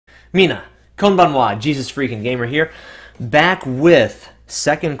Mina, Konbanwa, JesusFreakinGamer here, back with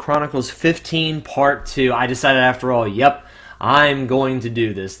 2 Chronicles 15 Part 2. I decided after all, yep, I'm going to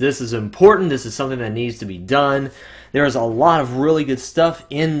do this. This is important. This is something that needs to be done. There's a lot of really good stuff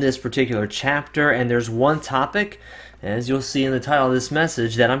in this particular chapter, and there's one topic, as you'll see in the title of this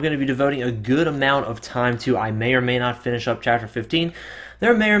message, that I'm going to be devoting a good amount of time to. I may or may not finish up chapter 15.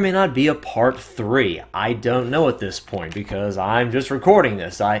 There may or may not be a part 3. I don't know at this point because I'm just recording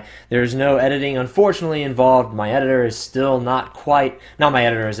this. There's no editing, unfortunately, involved. My editor is still not my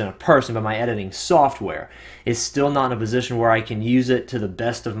editor as in a person, but my editing software is still not in a position where I can use it to the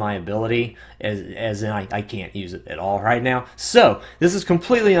best of my ability, as in I can't use it at all right now. So, this is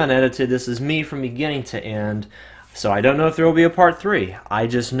completely unedited. This is me from beginning to end. So I don't know if there will be a part 3. I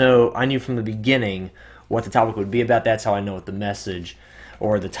just know, I knew from the beginning what the topic would be about. That's how I know what the message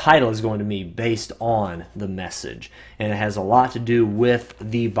or the title is going to be based on the message. And it has a lot to do with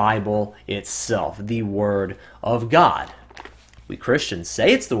the Bible itself, the Word of God. We Christians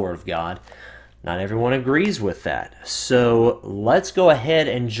say it's the Word of God. Not everyone agrees with that. So let's go ahead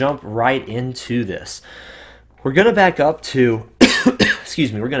and jump right into this. We're going to back up to,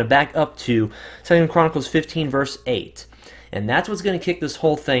 excuse me, we're going to back up to 2 Chronicles 15 verse 8. And that's what's going to kick this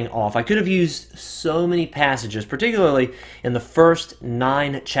whole thing off. I could have used so many passages, particularly in the first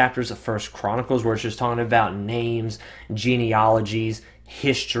 9 chapters of 1 Chronicles, where it's just talking about names, genealogies,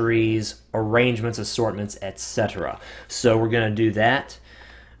 histories, arrangements, assortments, etc. So we're going to do that.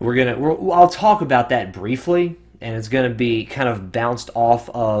 I'll talk about that briefly, and it's going to be kind of bounced off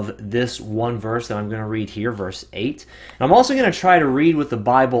of this one verse that I'm going to read here, verse 8. And I'm also going to try to read with the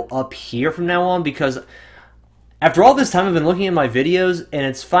Bible up here from now on, because after all this time I've been looking at my videos, and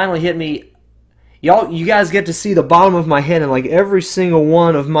it's finally hit me. You guys get to see the bottom of my head in like every single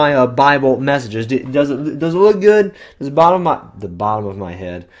one of my Bible messages. Does it look good? Does the bottom of my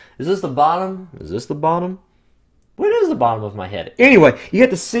head? Is this the bottom? Is this the bottom? What is the bottom of my head? Anyway, you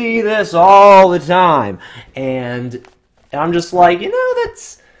get to see this all the time, and I'm just like,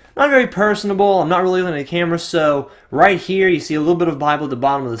 that's not very personable. I'm not really looking at the camera, so right here you see a little bit of Bible at the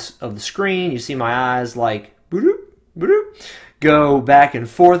bottom of the screen. You see my eyes like go back and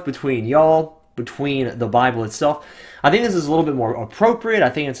forth between y'all, between the Bible itself. I think this is a little bit more appropriate. I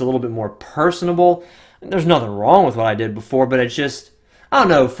think it's a little bit more personable. There's nothing wrong with what I did before, but it's just, I don't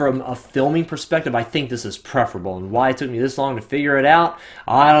know, from a filming perspective, I think this is preferable. And why it took me this long to figure it out,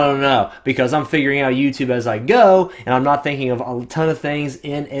 I don't know. Because I'm figuring out YouTube as I go, and I'm not thinking of a ton of things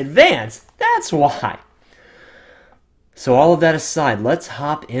in advance. That's why. So all of that aside, let's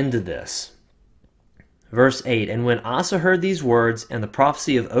hop into this. Verse 8, And when Asa heard these words and the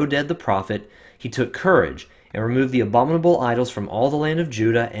prophecy of Oded the prophet, he took courage and removed the abominable idols from all the land of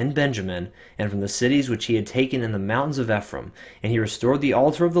Judah and Benjamin, and from the cities which he had taken in the mountains of Ephraim, and he restored the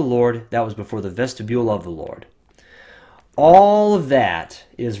altar of the Lord that was before the vestibule of the Lord. All of that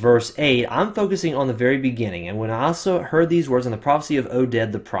is verse 8. I'm focusing on the very beginning. And when Asa heard these words and the prophecy of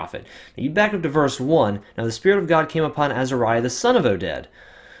Oded the prophet. Now you back up to verse 1. Now the Spirit of God came upon Azariah the son of Oded.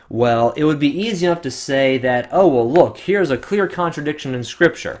 Well, it would be easy enough to say that, oh, well, look, here's a clear contradiction in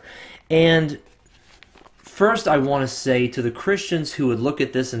Scripture. And first I want to say to the Christians who would look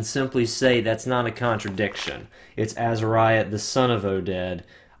at this and simply say that's not a contradiction. It's Azariah, the son of Oded.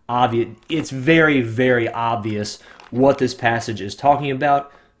 It's very, very obvious what this passage is talking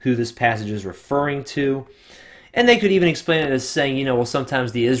about, who this passage is referring to. And they could even explain it as saying, well,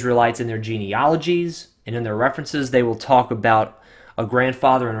 sometimes the Israelites in their genealogies and in their references, they will talk about a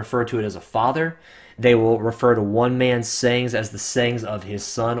grandfather and refer to it as a father. They will refer to one man's sayings as the sayings of his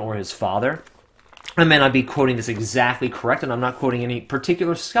son or his father. I may not be quoting this exactly correct, and I'm not quoting any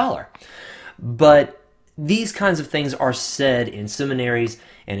particular scholar. But these kinds of things are said in seminaries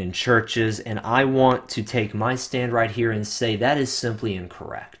and in churches, and I want to take my stand right here and say that is simply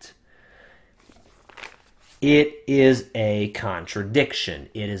incorrect. It is a contradiction.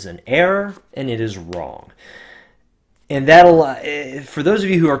 It is an error, and it is wrong. And for those of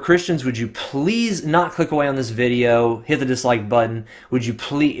you who are Christians, would you please not click away on this video, hit the dislike button. Would you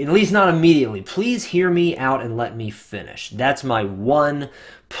please, at least not immediately, please hear me out and let me finish. That's my one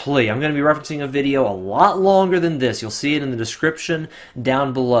plea. I'm going to be referencing a video a lot longer than this. You'll see it in the description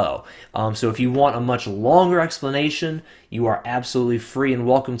down below. So if you want a much longer explanation, you are absolutely free and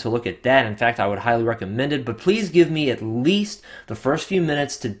welcome to look at that. In fact, I would highly recommend it. But please give me at least the first few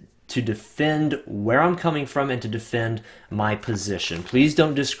minutes to defend where I'm coming from and to defend my position. Please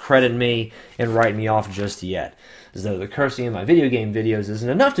don't discredit me and write me off just yet, as though the cursing in my video game videos isn't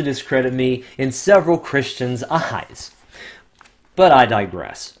enough to discredit me in several Christians' eyes. But I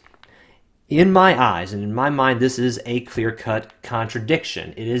digress. in my eyes and in my mind, this is a clear-cut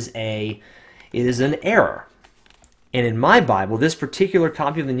contradiction. It is an error. And in my Bible, this particular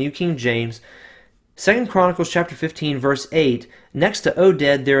copy of the New King James, 2 Chronicles chapter 15, verse 8, next to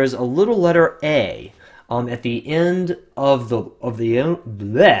Oded, there is a little letter A at the end of the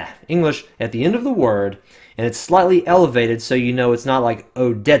English, at the end of the word, and it's slightly elevated so you know it's not like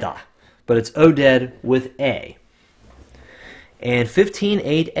Odeda, but it's Oded with A. And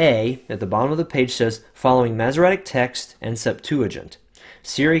 15:8a at the bottom of the page says, following Masoretic text and Septuagint.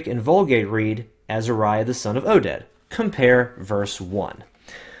 Syriac and Vulgate read, Azariah the son of Oded. Compare verse 1.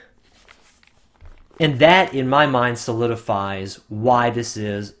 And that, in my mind, solidifies why this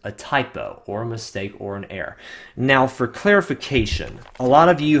is a typo or a mistake or an error. Now, for clarification, a lot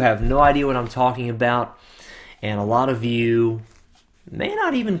of you have no idea what I'm talking about, and a lot of you may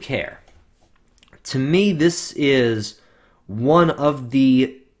not even care. To me, this is one of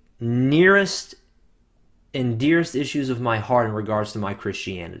the nearest and dearest issues of my heart in regards to my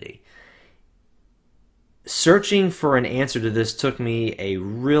Christianity. Searching for an answer to this took me a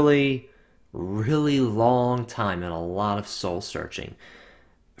really long time and a lot of soul searching,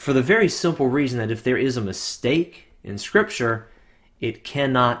 for the very simple reason that if there is a mistake in Scripture, it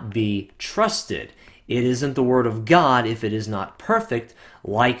cannot be trusted. It isn't the Word of God if it is not perfect,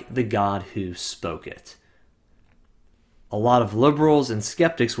 like the God who spoke it. A lot of liberals and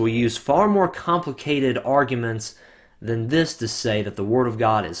skeptics will use far more complicated arguments than this to say that the Word of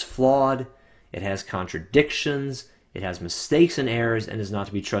God is flawed, it has contradictions, it has mistakes and errors, and is not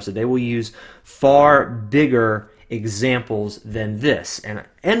to be trusted. They will use far bigger examples than this,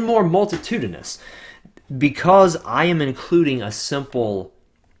 and more multitudinous. Because I am including a simple...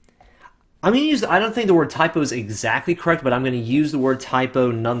 I don't think the word typo is exactly correct, but I'm going to use the word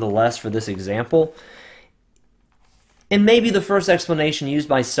typo nonetheless for this example. And maybe the first explanation used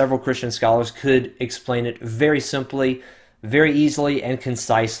by several Christian scholars could explain it very simply, very easily, and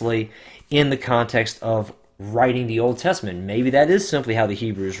concisely in the context of writing the Old Testament. Maybe that is simply how the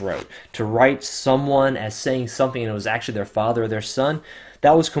Hebrews wrote. To write someone as saying something and it was actually their father or their son,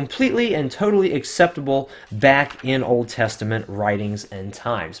 that was completely and totally acceptable back in Old Testament writings and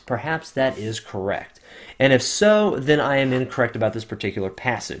times. Perhaps that is correct. And if so, then I am incorrect about this particular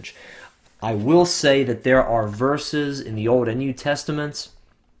passage. I will say that there are verses in the Old and New Testaments,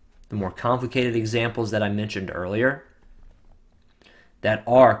 the more complicated examples that I mentioned earlier, that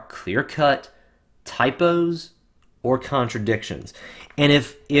are clear-cut typos or contradictions. And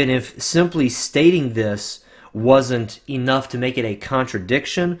if simply stating this wasn't enough to make it a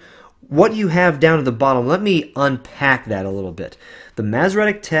contradiction, what you have down at the bottom, let me unpack that a little bit. The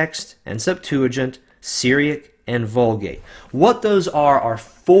Masoretic text and Septuagint, Syriac, and Vulgate. What those are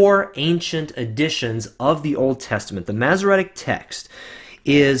four ancient editions of the Old Testament. The Masoretic text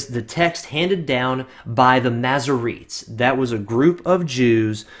is the text handed down by the Masoretes. That was a group of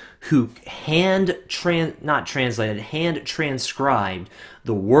Jews who hand transcribed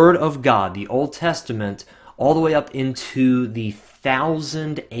the Word of God, the Old Testament, all the way up into the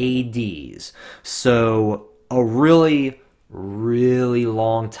 1000 ADs. So a really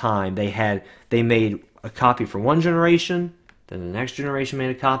long time. They made a copy for one generation, then the next generation made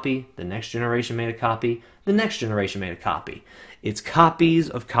a copy, the next generation made a copy, the next generation made a copy. It's copies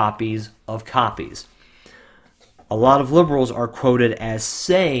of copies of copies. A lot of liberals are quoted as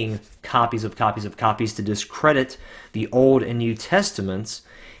saying copies of copies of copies to discredit the Old and New Testaments.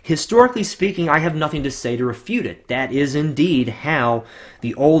 Historically speaking, I have nothing to say to refute it. That is indeed how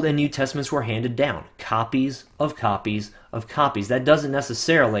the Old and New Testaments were handed down. Copies of copies of copies. That doesn't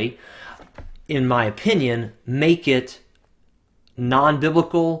necessarily, in my opinion, make it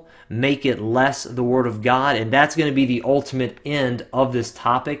non-biblical, make it less the Word of God, and that's going to be the ultimate end of this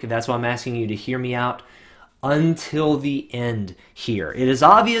topic. That's why I'm asking you to hear me out until the end here. It is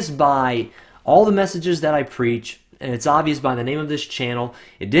obvious by all the messages that I preach, and it's obvious by the name of this channel.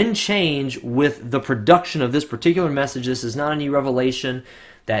 It didn't change with the production of this particular message. This is not a new revelation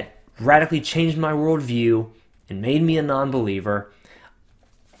that radically changed my worldview and made me a non-believer.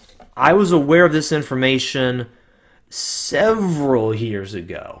 I was aware of this information several years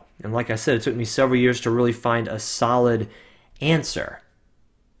ago. And like I said, it took me several years to really find a solid answer.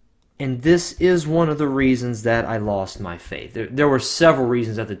 And this is one of the reasons that I lost my faith. There were several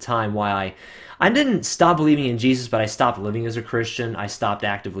reasons at the time why I didn't stop believing in Jesus, but I stopped living as a Christian. I stopped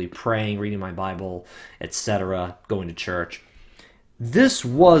actively praying, reading my Bible, etc., going to church. This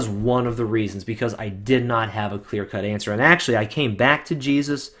was one of the reasons, because I did not have a clear-cut answer. And actually, I came back to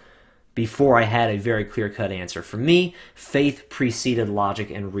Jesus before I had a very clear-cut answer. For me, faith preceded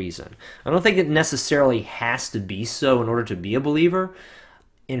logic and reason. I don't think it necessarily has to be so in order to be a believer.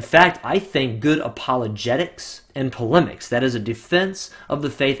 In fact, I think good apologetics and polemics, that is a defense of the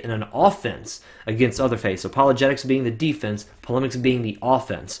faith and an offense against other faiths, apologetics being the defense, polemics being the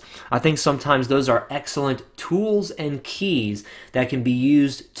offense. I think sometimes those are excellent tools and keys that can be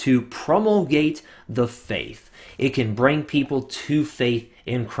used to promulgate the faith. It can bring people to faith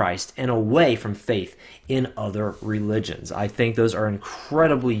in Christ and away from faith in other religions. I think those are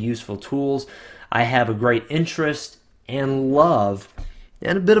incredibly useful tools. I have a great interest and love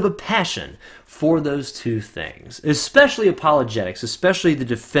and a bit of a passion for those two things, especially apologetics, especially the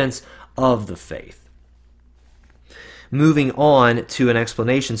defense of the faith. Moving on to an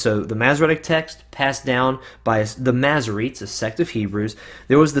explanation. So the Masoretic text passed down by the Masoretes, a sect of Hebrews.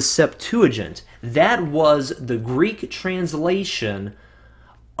 There was the Septuagint. That was the Greek translation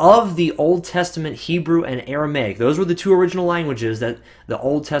of the Old Testament Hebrew and Aramaic. Those were the two original languages that the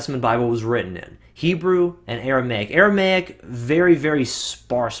Old Testament Bible was written in. Hebrew and Aramaic. Aramaic, very, very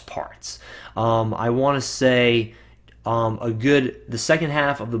sparse parts. I want to say the second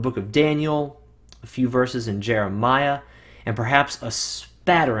half of the book of Daniel, a few verses in Jeremiah, and perhaps a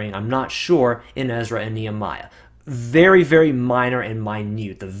spattering, I'm not sure, in Ezra and Nehemiah. Very, very minor and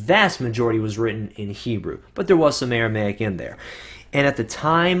minute. The vast majority was written in Hebrew, but there was some Aramaic in there. And at the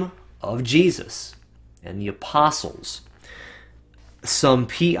time of Jesus and the apostles,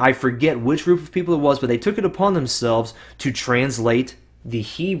 I forget which group of people it was, but they took it upon themselves to translate the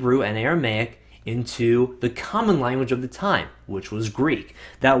Hebrew and Aramaic into the common language of the time, which was Greek.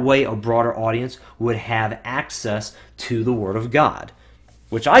 That way a broader audience would have access to the Word of God,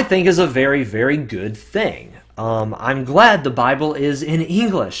 which I think is a very, very good thing. I'm glad the Bible is in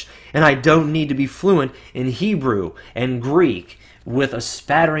English, and I don't need to be fluent in Hebrew and Greek with a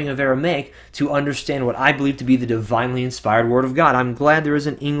spattering of Aramaic to understand what I believe to be the divinely inspired Word of God. I'm glad there is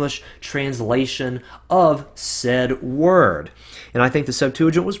an English translation of said word. And I think the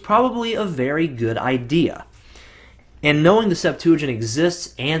Septuagint was probably a very good idea. And knowing the Septuagint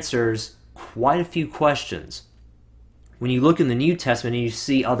exists answers quite a few questions. When you look in the New Testament and you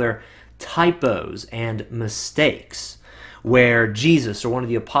see other typos and mistakes, where Jesus or one of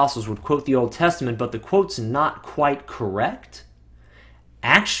the apostles would quote the Old Testament, but the quote's not quite correct.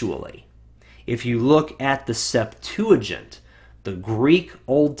 Actually, if you look at the Septuagint, the Greek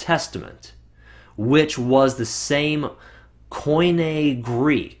Old Testament, which was the same Koine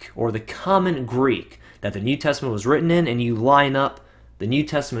Greek, or the common Greek that the New Testament was written in, and you line up the New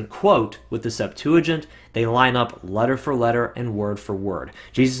Testament quote with the Septuagint, they line up letter for letter and word for word.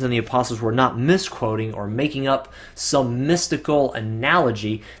 Jesus and the apostles were not misquoting or making up some mystical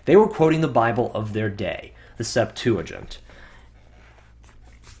analogy. They were quoting the Bible of their day, the Septuagint.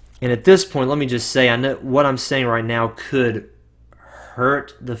 And at this point, let me just say, I know what I'm saying right now could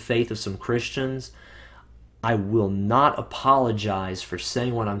hurt the faith of some Christians. I will not apologize for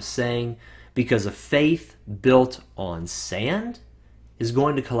saying what I'm saying, because a faith built on sand is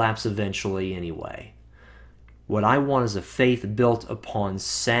going to collapse eventually anyway. What I want is a faith built upon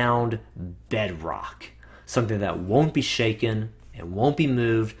sound bedrock, something that won't be shaken and won't be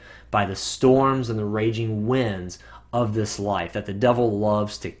moved by the storms and the raging winds of this life that the devil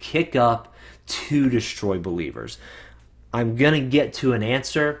loves to kick up to destroy believers. I'm going to get to an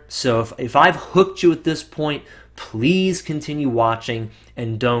answer, so if I've hooked you at this point, please continue watching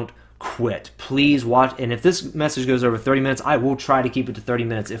and don't quit. Please watch, and if this message goes over 30 minutes, I will try to keep it to 30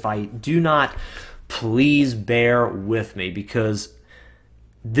 minutes. If I do not, please bear with me, because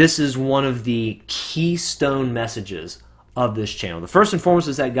this is one of the keystone messages of this channel. The first and foremost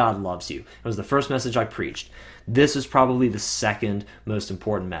is that God loves you. It was the first message I preached. This is probably the second most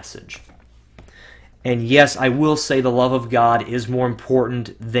important message. And yes, I will say the love of God is more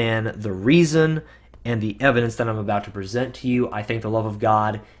important than the reason and the evidence that I'm about to present to you. I think the love of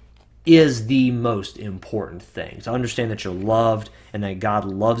God is the most important thing. To understand that you're loved and that God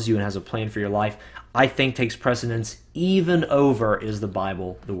loves you and has a plan for your life, I think takes precedence even over is the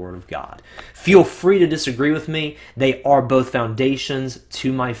Bible, the Word of God. Feel free to disagree with me. They are both foundations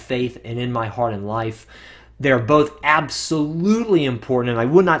to my faith and in my heart and life. They are both absolutely important, and I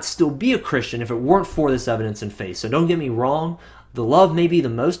would not still be a Christian if it weren't for this evidence and faith. So don't get me wrong. The love may be the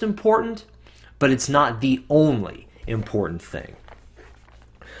most important, but it's not the only important thing.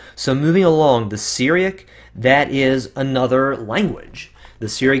 So moving along, the Syriac, that is another language. The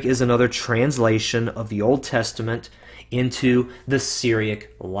Syriac is another translation of the Old Testament into the Syriac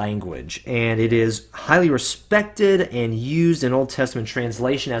language, and it is highly respected and used in Old Testament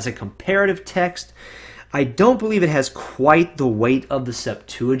translation as a comparative text. I don't believe it has quite the weight of the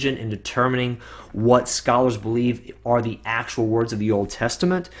Septuagint in determining what scholars believe are the actual words of the Old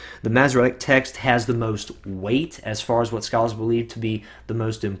Testament. The Masoretic text has the most weight as far as what scholars believe to be the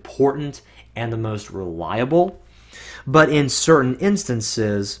most important and the most reliable. But in certain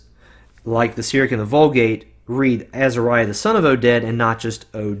instances, like the Syriac and the Vulgate, read Azariah the son of Oded and not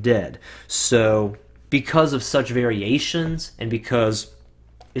just Oded. So because of such variations, and because,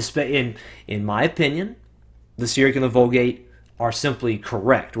 in my opinion, the Syriac and the Vulgate are simply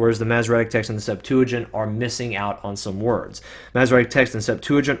correct, whereas the Masoretic text and the Septuagint are missing out on some words. Masoretic text and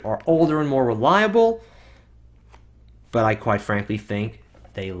Septuagint are older and more reliable, but I quite frankly think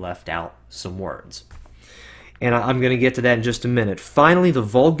they left out some words. And I'm going to get to that in just a minute. Finally, the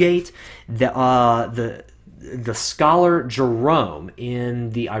Vulgate, the scholar Jerome in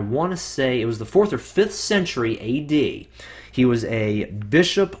the, I want to say it was the 4th or 5th century A.D., he was a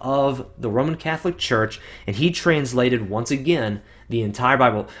bishop of the Roman Catholic Church, and he translated, once again, the entire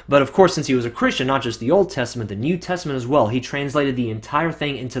Bible. But of course, since he was a Christian, not just the Old Testament, the New Testament as well, he translated the entire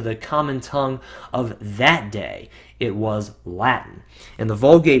thing into the common tongue of that day. It was Latin. And the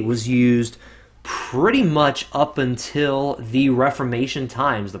Vulgate was used pretty much up until the Reformation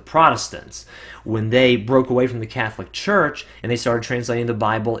times, the Protestants, when they broke away from the Catholic Church and they started translating the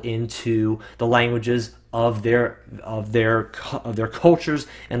Bible into the languages of their cultures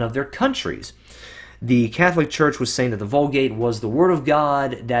and of their countries. The Catholic Church was saying that the Vulgate was the Word of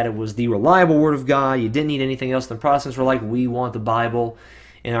God, that it was the reliable Word of God. You didn't need anything else. The Protestants were like, we want the Bible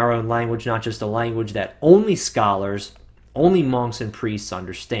in our own language, not just a language that only scholars, only monks and priests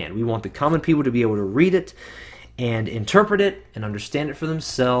understand. We want the common people to be able to read it and interpret it and understand it for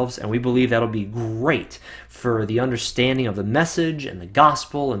themselves, and we believe that'll be great for the understanding of the message and the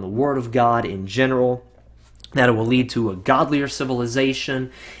gospel and the Word of God in general, that it will lead to a godlier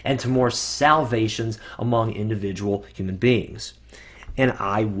civilization and to more salvations among individual human beings. And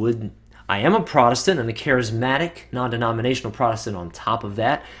I am a Protestant and a charismatic, non-denominational Protestant on top of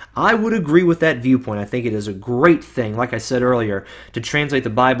that. I would agree with that viewpoint. I think it is a great thing, like I said earlier, to translate the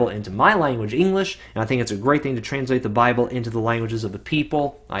Bible into my language, English, and I think it's a great thing to translate the Bible into the languages of the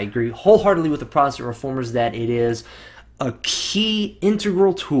people. I agree wholeheartedly with the Protestant reformers that it is a key,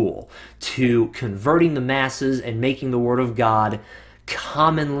 integral tool to converting the masses and making the Word of God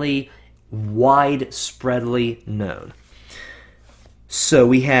commonly, widespreadly known. So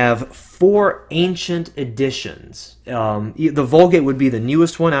we have 4 ancient editions. The Vulgate would be the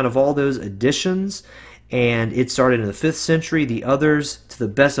newest one out of all those editions, and it started in the 5th century. The others, to the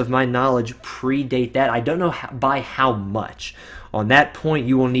best of my knowledge, predate that. I don't know by how much. On that point,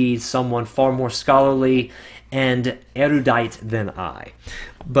 you will need someone far more scholarly and erudite than I.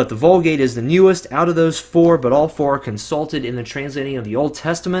 But the Vulgate is the newest out of those 4, but all 4 are consulted in the translating of the Old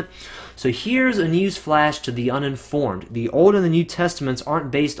Testament. So here's a news flash to the uninformed. The Old and the New Testaments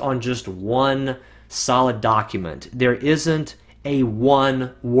aren't based on just one solid document. There isn't a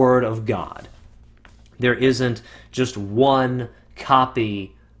one Word of God. There isn't just one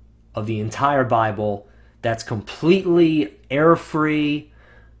copy of the entire Bible that's completely error-free,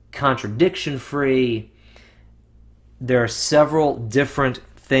 contradiction-free. There are several different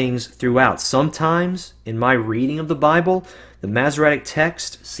things throughout. Sometimes, in my reading of the Bible, the Masoretic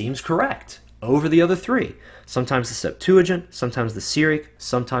text seems correct over the other 3. Sometimes the Septuagint, sometimes the Syriac,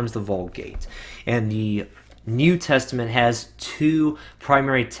 sometimes the Vulgate. And the New Testament has 2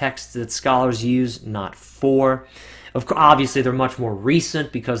 primary texts that scholars use, not 4. Of course, obviously, they're much more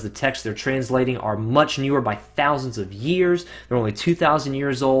recent because the texts they're translating are much newer by thousands of years. They're only 2,000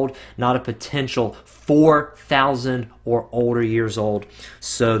 years old, not a potential 4,000 or older years old.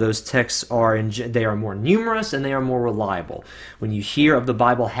 So those texts they are more numerous and they are more reliable. When you hear of the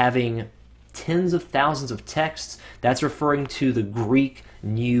Bible having tens of thousands of texts, that's referring to the Greek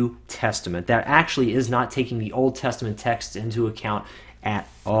New Testament. That actually is not taking the Old Testament texts into account at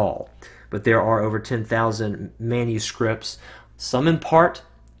all. But there are over 10,000 manuscripts, some in part,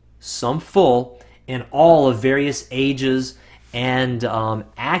 some full, and all of various ages and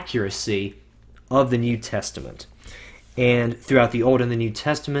accuracy of the New Testament. And throughout the Old and the New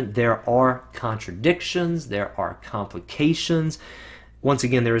Testament, there are contradictions, there are complications. Once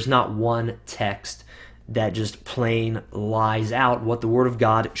again, there is not one text that just plain lies out what the Word of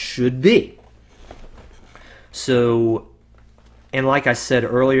God should be. So, and like I said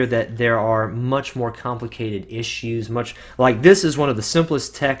earlier, that there are much more complicated issues, like this is one of the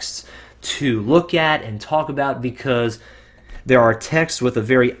simplest texts to look at and talk about because there are texts with a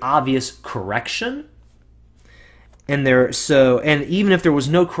very obvious correction, and even if there was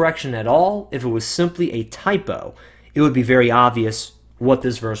no correction at all, if it was simply a typo, it would be very obvious what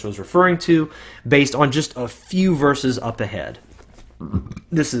this verse was referring to based on just a few verses up ahead.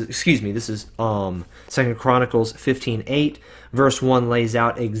 This is 2 Chronicles 15:8. Verse 1 lays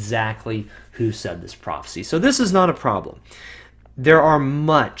out exactly who said this prophecy. So this is not a problem. There are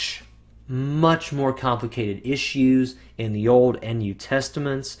much more complicated issues in the Old and New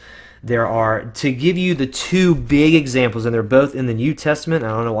Testaments. There are, to give you the two big examples, and they're both in the New Testament. I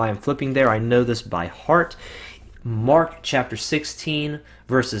don't know why I'm flipping there. I know this by heart. Mark chapter 16,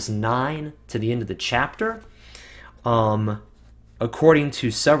 verses 9 to the end of the chapter. According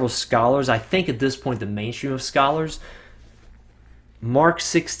to several scholars, I think at this point the mainstream of scholars, Mark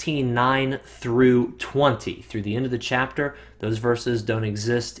 16:9 through 20, through the end of the chapter, those verses don't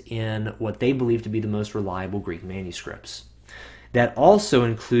exist in what they believe to be the most reliable Greek manuscripts. That also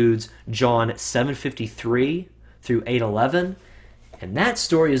includes John 7:53 through 8:11, and that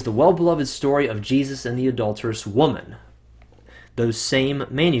story is the well-beloved story of Jesus and the adulterous woman. Those same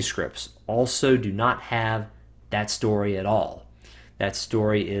manuscripts also do not have that story at all. That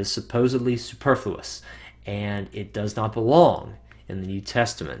story is supposedly superfluous, and it does not belong in the New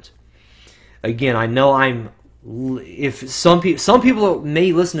Testament. Again, I know if some people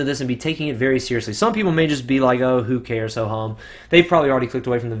may listen to this and be taking it very seriously. Some people may just be like, oh, who cares, ho hum. They've probably already clicked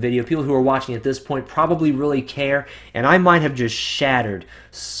away from the video. People who are watching at this point probably really care, and I might have just shattered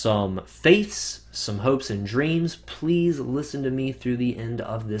some faiths, some hopes and dreams. Please listen to me through the end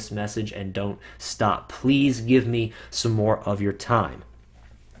of this message and don't stop. Please give me some more of your time.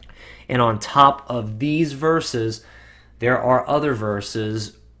 And on top of these verses, there are other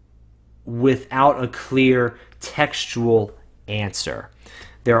verses without a clear textual answer.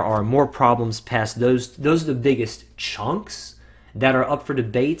 There are more problems past those. Those are the biggest chunks that are up for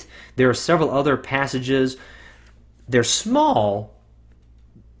debate. There are several other passages. They're small,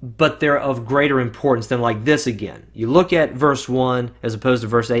 but they're of greater importance than like this again. You look at verse 1 as opposed to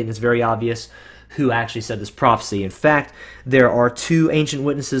verse 8, and it's very obvious who actually said this prophecy. In fact, there are two ancient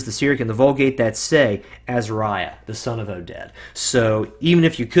witnesses, the Syriac and the Vulgate, that say Azariah, the son of Oded. So even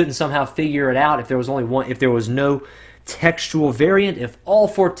if you couldn't somehow figure it out, if there was only one, if there was no textual variant, if all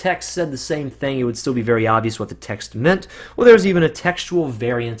four texts said the same thing, it would still be very obvious what the text meant. Well, there's even a textual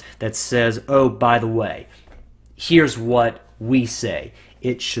variant that says, oh, by the way, here's what we say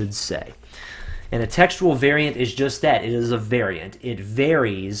it should say. And a textual variant is just that. It is a variant. It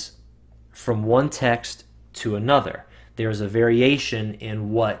varies from one text to another. There's a variation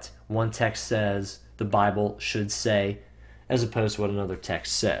in what one text says the Bible should say as opposed to what another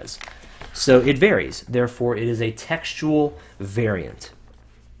text says. So it varies. Therefore, it is a textual variant.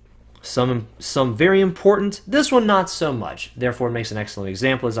 Some very important, this one not so much. Therefore, it makes an excellent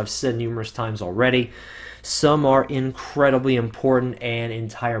example, as I've said numerous times already. Some are incredibly important, and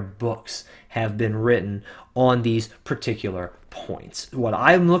entire books have been written on these particular points. What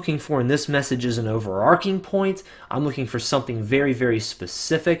I'm looking for in this message is an overarching point. I'm looking for something very, very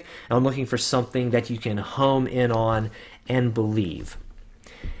specific, and I'm looking for something that you can home in on and believe.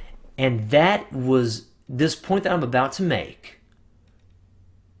 And that was this point that I'm about to make,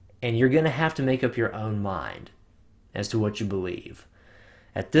 and you're going to have to make up your own mind as to what you believe.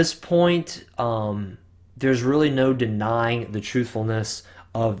 At this point, there's really no denying the truthfulness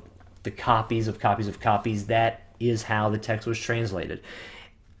of the copies of copies of copies. That is how the text was translated.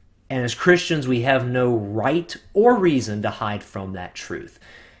 And as Christians, we have no right or reason to hide from that truth.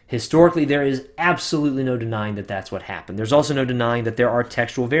 Historically, there is absolutely no denying that that's what happened. There's also no denying that there are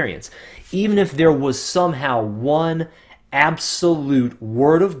textual variants. Even if there was somehow one absolute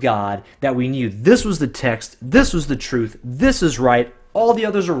word of God that we knew this was the text, this was the truth, this is right, all the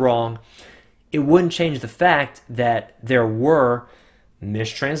others are wrong, it wouldn't change the fact that there were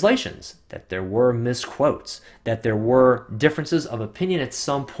mistranslations, that there were misquotes, that there were differences of opinion at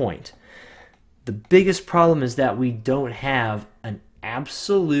some point. The biggest problem is that we don't have an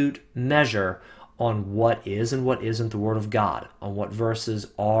absolute measure on what is and what isn't the Word of God, on what verses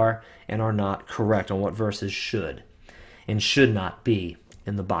are and are not correct, on what verses should and should not be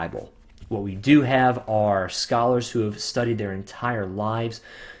in the Bible. What we do have are scholars who have studied their entire lives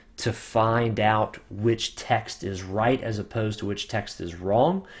to find out which text is right as opposed to which text is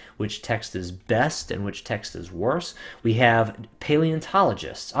wrong, which text is best and which text is worse. We have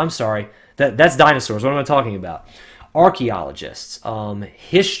paleontologists. I'm sorry, that's dinosaurs. What am I talking about? Archaeologists,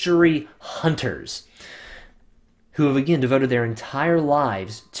 history hunters, who have again devoted their entire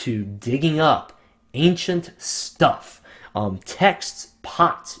lives to digging up ancient stuff, texts,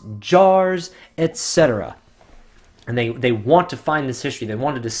 pots, jars, etc. And they want to find this history. They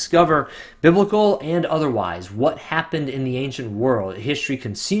want to discover, biblical and otherwise, what happened in the ancient world. History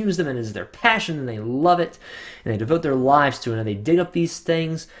consumes them and is their passion, and they love it, and they devote their lives to it, and they dig up these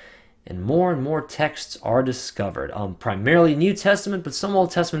things, and more texts are discovered. Primarily New Testament, but some Old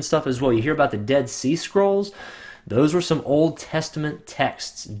Testament stuff as well. You hear about the Dead Sea Scrolls. Those were some Old Testament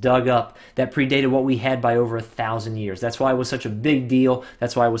texts dug up that predated what we had by over 1,000 years. That's why it was such a big deal.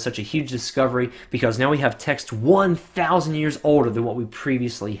 That's why it was such a huge discovery, because now we have text 1,000 years older than what we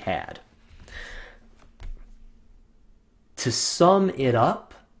previously had. To sum it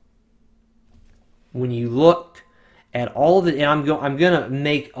up, when you look at all of it, and I'm going to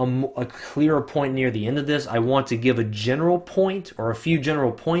make a clearer point near the end of this. I want to give a general point, or a few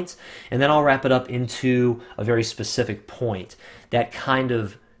general points, and then I'll wrap it up into a very specific point that kind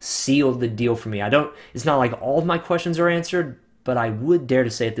of sealed the deal for me. It's not like all of my questions are answered, but I would dare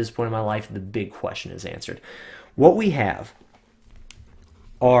to say at this point in my life, the big question is answered. What we have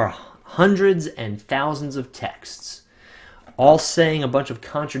are hundreds and thousands of texts, all saying a bunch of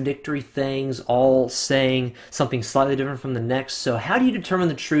contradictory things, all saying something slightly different from the next. So how do you determine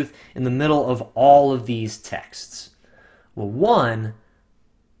the truth in the middle of all of these texts? Well, one,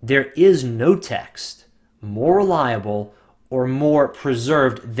 there is no text more reliable or more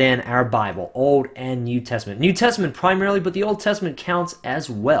preserved than our Bible, Old and New Testament. New Testament primarily, but the Old Testament counts as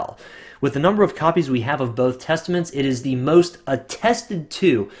well. With the number of copies we have of both Testaments, it is the most attested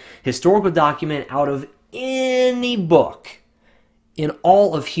to historical document out of any book in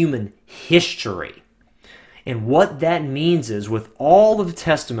all of human history. And what that means is, with all of the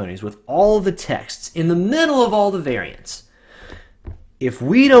testimonies, with all of the texts, in the middle of all the variants, if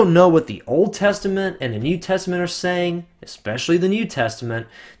we don't know what the Old Testament and the New Testament are saying, especially the New Testament,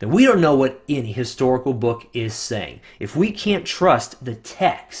 then we don't know what any historical book is saying. If we can't trust the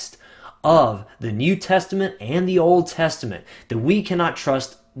text of the New Testament and the Old Testament, then we cannot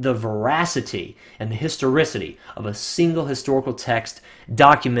trust the veracity and the historicity of a single historical text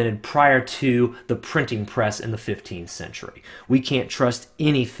documented prior to the printing press in the 15th century. We can't trust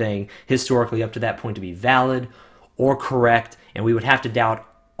anything historically up to that point to be valid or correct, and we would have to doubt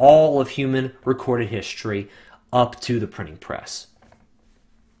all of human recorded history up to the printing press.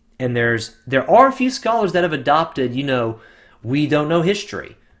 And there are a few scholars that have adopted, we don't know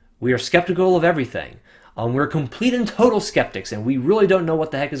history. We are skeptical of everything. We're complete and total skeptics, and we really don't know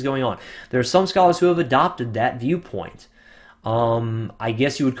what the heck is going on. There are some scholars who have adopted that viewpoint. I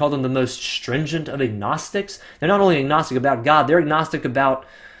guess you would call them the most stringent of agnostics. They're not only agnostic about God, they're agnostic about...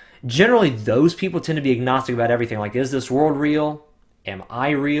 Generally, those people tend to be agnostic about everything. Like, is this world real? Am I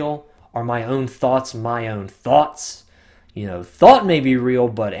real? Are my own thoughts my own thoughts? Thought may be real,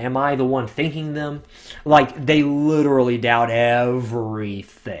 but am I the one thinking them? Like, they literally doubt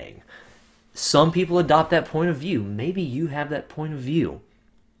everything. Some people adopt that point of view. Maybe you have that point of view.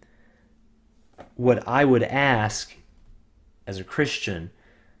 What I would ask as a Christian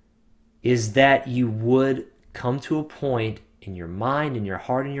is that you would come to a point in your mind, in your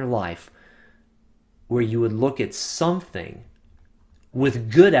heart, in your life where you would look at something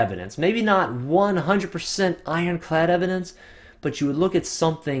with good evidence, maybe not 100% ironclad evidence, but you would look at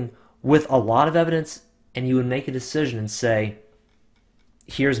something with a lot of evidence and you would make a decision and say,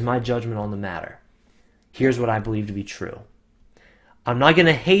 here's my judgment on the matter. Here's what I believe to be true. I'm not going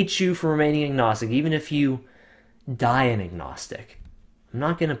to hate you for remaining agnostic, even if you die an agnostic. I'm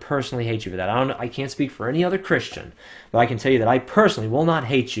not going to personally hate you for that. I can't speak for any other Christian, but I can tell you that I personally will not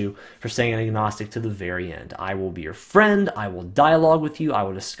hate you for staying an agnostic to the very end. I will be your friend. I will dialogue with you. I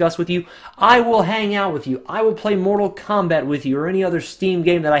will discuss with you. I will hang out with you. I will play Mortal Kombat with you or any other Steam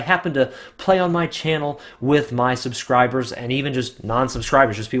game that I happen to play on my channel with my subscribers, and even just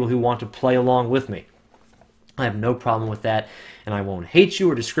non-subscribers, just people who want to play along with me. I have no problem with that, and I won't hate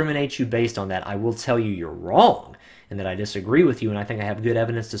you or discriminate you based on that. I will tell you you're wrong and that I disagree with you, and I think I have good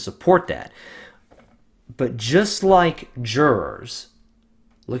evidence to support that. But just like jurors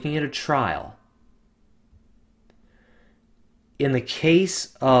looking at a trial, in the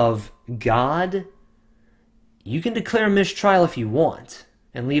case of God, you can declare a mistrial if you want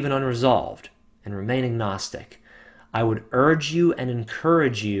and leave it unresolved and remain agnostic. I would urge you and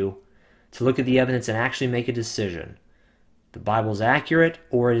encourage you to look at the evidence and actually make a decision. The Bible is accurate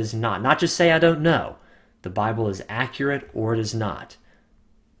or it is not. Not just say, I don't know. The Bible is accurate or it is not.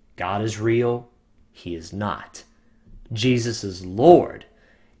 God is real, He is not. Jesus is Lord,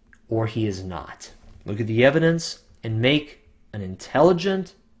 or He is not. Look at the evidence and make an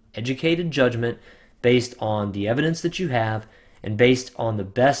intelligent, educated judgment based on the evidence that you have and based on the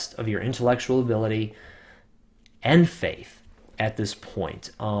best of your intellectual ability and faith at this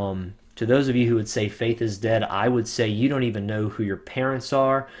point. To to those of you who would say faith is dead, I would say you don't even know who your parents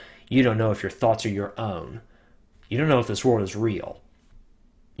are. You don't know if your thoughts are your own. You don't know if this world is real.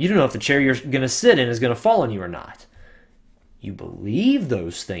 You don't know if the chair you're going to sit in is going to fall on you or not. You believe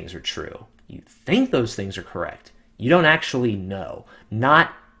those things are true. You think those things are correct. You don't actually know.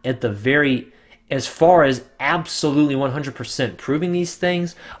 Not at the very, as far as absolutely 100% proving these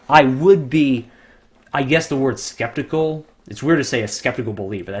things, I would be, I guess the word skeptical, it's weird to say a skeptical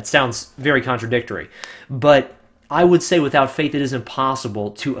believer. That sounds very contradictory. But I would say without faith it is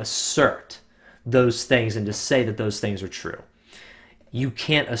impossible to assert those things and to say that those things are true. You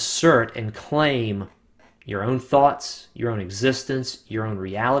can't assert and claim your own thoughts, your own existence, your own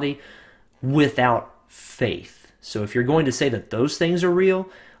reality without faith. So if you're going to say that those things are real,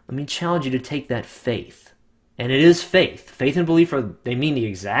 let me challenge you to take that faith. And it is faith. Faith and belief, they mean the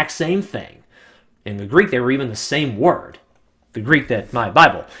exact same thing. In the Greek, they were even the same word. The Greek that my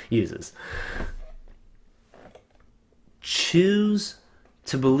Bible uses. Choose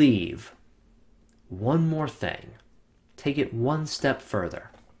to believe one more thing. Take it one step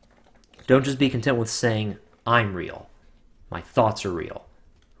further. Don't just be content with saying, I'm real. My thoughts are real.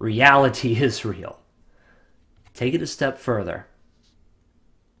 Reality is real. Take it a step further.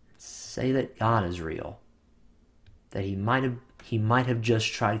 Say that God is real. That He might have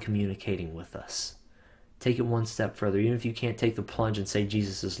just tried communicating with us. Take it one step further. Even if you can't take the plunge and say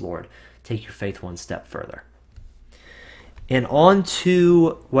Jesus is Lord, take your faith one step further. And on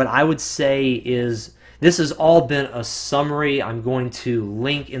to what I would say is, this has all been a summary. I'm going to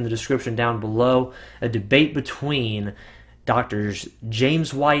link in the description down below a debate between Drs.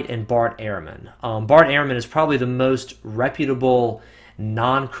 James White and Bart Ehrman. Bart Ehrman is probably the most reputable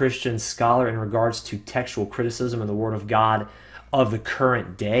non-Christian scholar in regards to textual criticism of the Word of God of the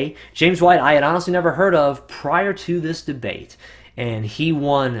current day. James White I had honestly never heard of prior to this debate, and he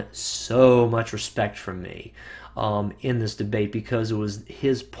won so much respect from me in this debate because it was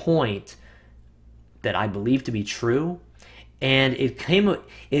his point that I believe to be true, and it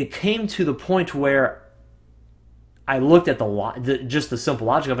came to the point where I looked at just the simple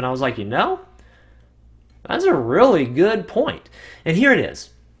logic of it, and I was like, you know, that's a really good point. And here it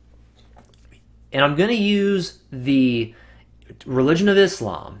is. And I'm going to use the religion of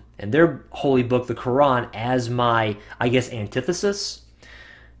Islam and their holy book, the Quran, as my, I guess, antithesis.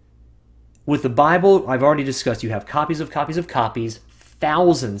 With the Bible, I've already discussed, you have copies of copies of copies,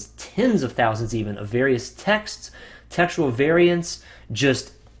 thousands, tens of thousands even, of various texts, textual variants,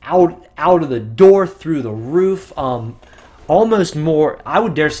 just out of the door, through the roof. Almost more, I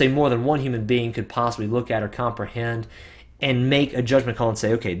would dare say more than one human being could possibly look at or comprehend and make a judgment call and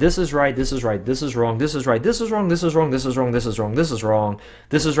say, okay, this is right, this is right, this is wrong, this is right, this is wrong, this is wrong, this is wrong, this is wrong, this is wrong,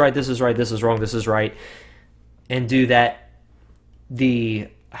 this is right, this is right, this is wrong, this is right, and do that.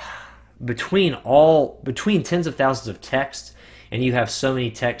 Between tens of thousands of texts, and you have so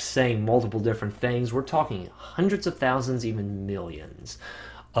many texts saying multiple different things, we're talking hundreds of thousands, even millions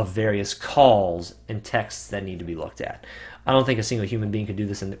of various calls and texts that need to be looked at. I don't think a single human being could do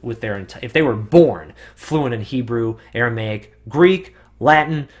this if they were born fluent in Hebrew, Aramaic, Greek,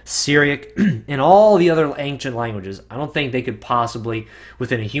 Latin, Syriac, and all the other ancient languages. I don't think they could possibly,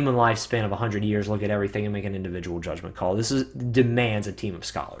 within a human lifespan of 100 years, look at everything and make an individual judgment call. This demands a team of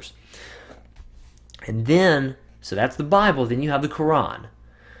scholars. And then, so that's the Bible. Then you have the Quran.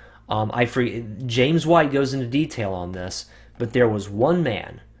 James White goes into detail on this, but there was one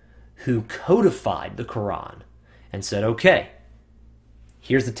man who codified the Quran and said, okay,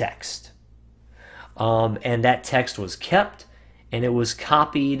 here's the text. And that text was kept, and it was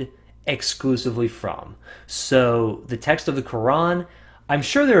copied exclusively from. So the text of the Quran, I'm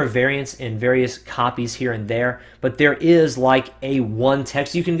sure there are variants in various copies here and there, but there is like a one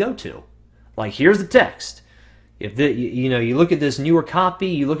text you can go to. Like, here's the text. If you look at this newer copy,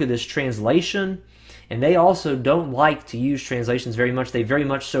 you look at this translation, and they also don't like to use translations very much. They very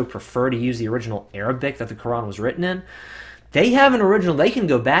much so prefer to use the original Arabic that the Quran was written in. They have an original they can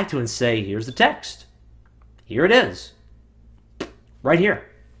go back to and say, here's the text. Here it is. Right here.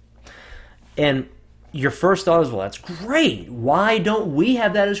 And your first thought is, well, that's great. Why don't we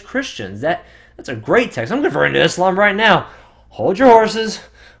have that as Christians? That's a great text. I'm converting to Islam right now. Hold your horses.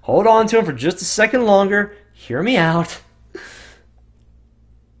 Hold on to them for just a second longer. Hear me out.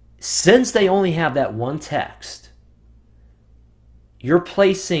 Since they only have that one text, you're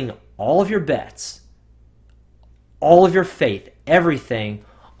placing all of your bets, all of your faith, everything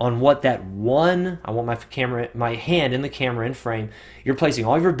on what that one, I want my hand in the camera in frame, you're placing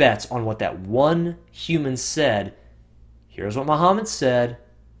all of your bets on what that one human said. Here's what Muhammad said.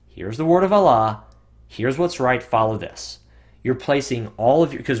 Here's the word of Allah. Here's what's right. Follow this. You're placing all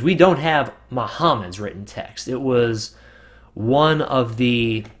of your, because we don't have Muhammad's written text. It was one of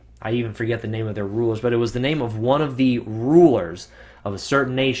the, I even forget the name of their rulers, but it was the name of one of the rulers of a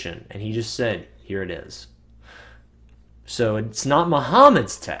certain nation, and he just said, here it is. So it's not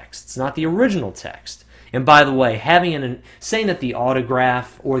Muhammad's text. It's not the original text. And by the way, saying that the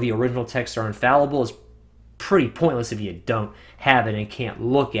autograph or the original text are infallible is pretty pointless if you don't have it and can't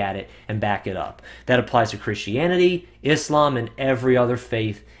look at it and back it up. That applies to Christianity, Islam, and every other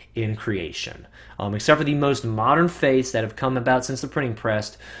faith in creation. Except for the most modern faiths that have come about since the printing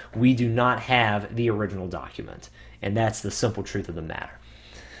press, we do not have the original document. And that's the simple truth of the matter.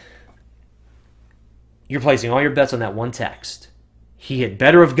 You're placing all your bets on that one text. He had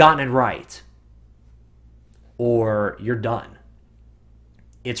better have gotten it right, or you're done.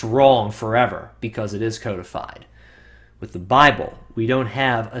 It's wrong forever because it is codified. With the Bible, we don't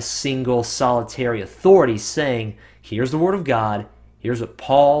have a single solitary authority saying, here's the Word of God, here's what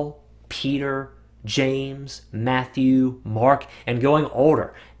Paul, Peter, James, Matthew, Mark, and going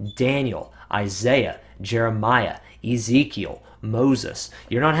older, Daniel, Isaiah, Jeremiah, Ezekiel, Moses.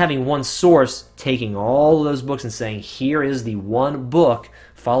 You're not having one source taking all of those books and saying, here is the one book,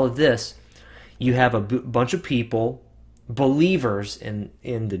 follow this. You have a bunch of people, believers in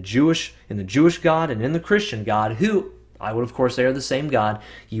the Jewish God and in the Christian God, who I would of course say are the same God.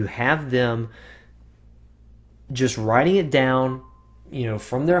 You have them just writing it down,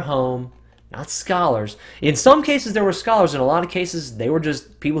 from their home, not scholars. In some cases there were scholars, in a lot of cases they were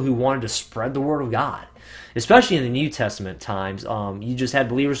just people who wanted to spread the Word of God. Especially in the New Testament times, you just had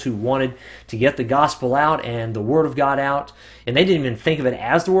believers who wanted to get the gospel out and the Word of God out, and they didn't even think of it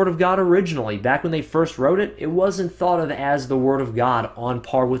as the Word of God originally. Back when they first wrote it, it wasn't thought of as the Word of God on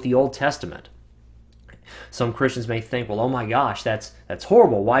par with the Old Testament. Some Christians may think, well, oh my gosh, that's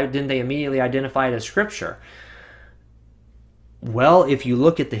horrible. Why didn't they immediately identify it as Scripture? Well, if you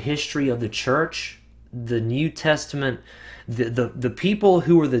look at the history of the church, the New Testament, the people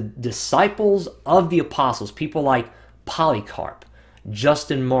who were the disciples of the apostles, people like Polycarp,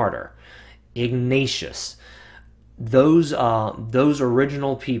 Justin Martyr, Ignatius, those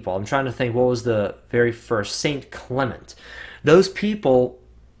original people. I'm trying to think, what was the very first? Saint Clement. Those people,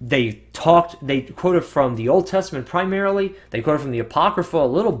 they quoted from the Old Testament primarily, they quoted from the Apocrypha a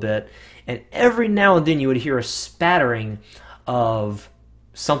little bit, and every now and then you would hear a spattering of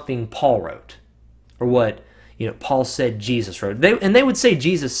something Paul wrote, or what Paul said Jesus wrote. They would say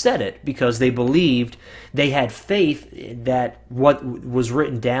Jesus said it because they believed, they had faith that what was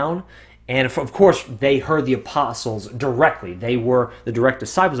written down, and of course they heard the apostles directly. They were the direct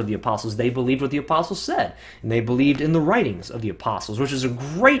disciples of the apostles. They believed what the apostles said, and they believed in the writings of the apostles, which is a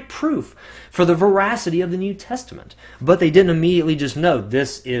great proof for the veracity of the New Testament. But they didn't immediately just know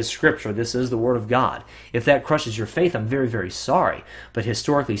this is Scripture, this is the Word of God. If that crushes your faith, I'm very, very sorry. But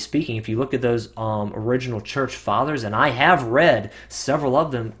historically speaking, if you look at those original church fathers, and I have read several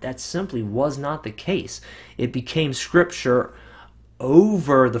of them, that simply was not the case. It became Scripture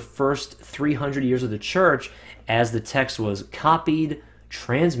over the first 300 years of the church as the text was copied,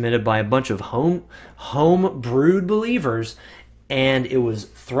 transmitted by a bunch of home-brewed believers, and it was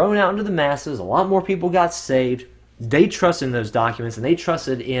thrown out into the masses. A lot more people got saved. They trusted in those documents, and they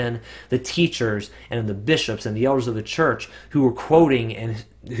trusted in the teachers and in the bishops and the elders of the church who were quoting, and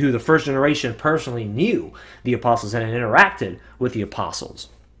who the first generation personally knew the apostles and had interacted with the apostles.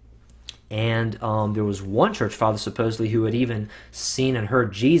 And there was one church father supposedly who had even seen and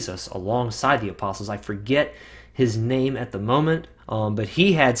heard Jesus alongside the apostles. I forget his name at the moment, but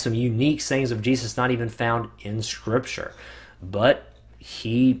he had some unique sayings of Jesus not even found in Scripture. But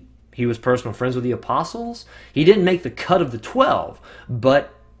he was personal friends with the apostles. He didn't make the cut of the 12,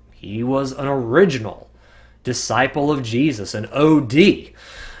 but he was an original disciple of Jesus, an OD.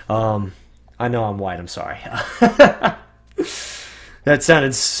 I know I'm white, I'm sorry. That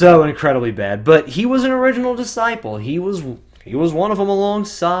sounded so incredibly bad, but he was an original disciple. He was one of them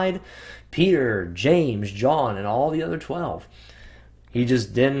alongside Peter, James, John, and all the other 12. He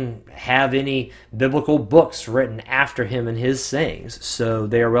just didn't have any biblical books written after him and his sayings, so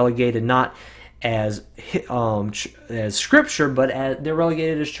they are relegated not as Scripture, but they're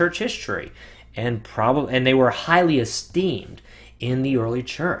relegated as church history, and they were highly esteemed in the early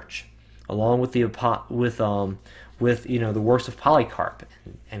church, along with the works of Polycarp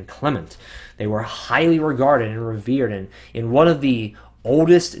and Clement. They were highly regarded and revered. And in one of the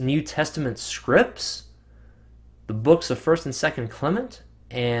oldest New Testament scripts, the books of 1st and 2nd Clement,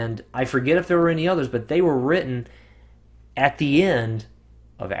 and I forget if there were any others, but they were written at the end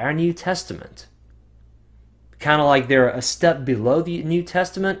of our New Testament. Kind of like they're a step below the New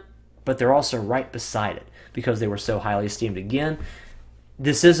Testament, but they're also right beside it. because they were so highly esteemed. Again,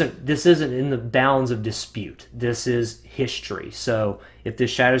 this isn't in the bounds of dispute. This is history. So if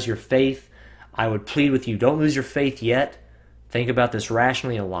this shatters your faith, I would plead with you, don't lose your faith yet. Think about this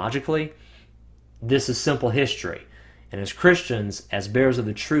rationally and logically. This is simple history. And as Christians, as bearers of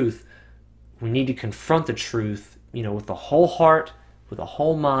the truth, we need to confront the truth, with the whole heart, with the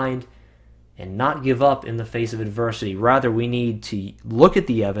whole mind, and not give up in the face of adversity. Rather, we need to look at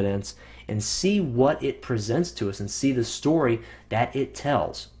the evidence and see what it presents to us and see the story that it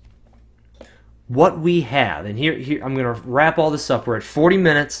tells. What we have, and here I'm going to wrap all this up. We're at 40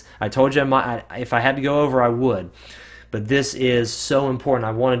 minutes. I told you if I had to go over, I would. But this is so important.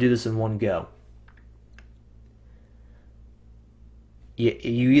 I want to do this in one go.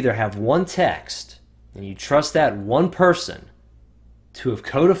 You either have one text, and you trust that one person to have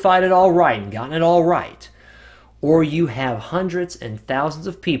codified it all right and gotten it all right, or you have hundreds and thousands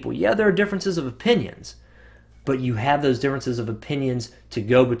of people. Yeah, there are differences of opinions, but you have those differences of opinions to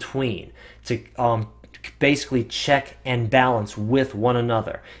go between, to basically check and balance with one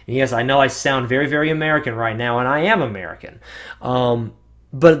another. And yes, I know I sound very, very American right now, and I am American.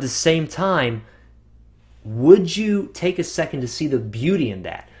 But at the same time, would you take a second to see the beauty in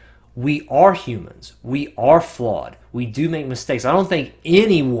that? We are humans. We are flawed. We do make mistakes. I don't think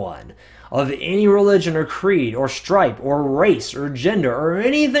anyone of any religion or creed or stripe or race or gender or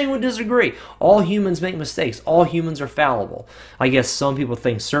anything would disagree. All humans make mistakes. All humans are fallible. I guess some people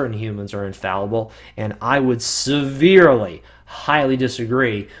think certain humans are infallible, and I would severely, highly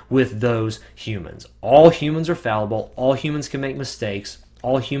disagree with those humans. All humans are fallible. All humans can make mistakes.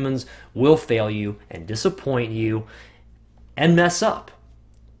 All humans will fail you and disappoint you and mess up.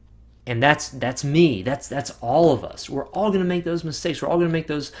 And that's me. That's all of us. We're all going to make those mistakes. We're all going to make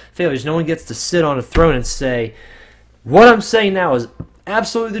those failures. No one gets to sit on a throne and say, what I'm saying now is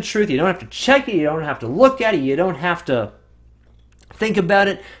absolutely the truth. You don't have to check it. You don't have to look at it. You don't have to think about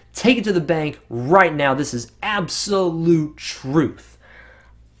it. Take it to the bank right now. This is absolute truth.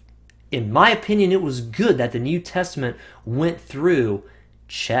 In my opinion, it was good that the New Testament went through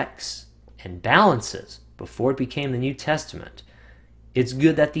checks and balances before it became the New Testament. It's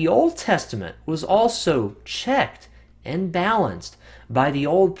good that the Old Testament was also checked and balanced by the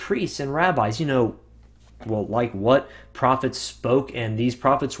old priests and rabbis. Like what prophets spoke, and these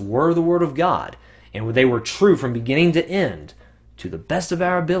prophets were the Word of God, and they were true from beginning to end to the best of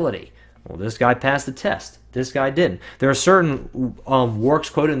our ability. Well, this guy passed the test. This guy didn't. There are certain works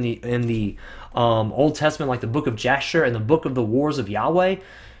quoted in the Old Testament, like the book of Jasher and the book of the Wars of Yahweh.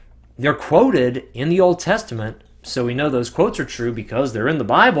 They're quoted in the Old Testament, so we know those quotes are true because they're in the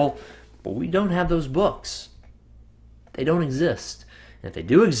Bible, but we don't have those books. They don't exist. And if they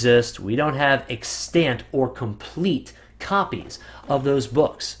do exist, we don't have extant or complete copies of those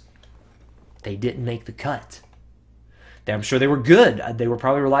books. They didn't make the cut. I'm sure they were good. They were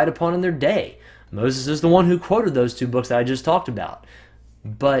probably relied upon in their day. Moses is the one who quoted those two books that I just talked about.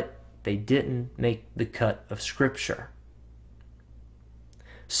 But they didn't make the cut of Scripture.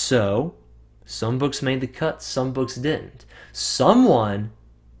 So, some books made the cut, some books didn't. Someone,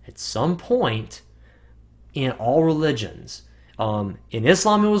 at some point, in all religions, in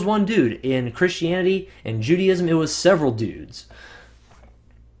Islam it was one dude, in Christianity and Judaism it was several dudes.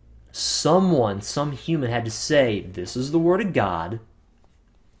 Someone, some human had to say, this is the Word of God,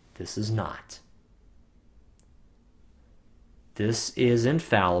 this is not. This is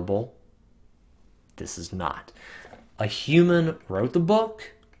infallible, this is not. A human wrote the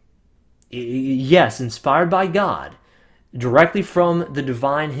book, yes, inspired by God, directly from the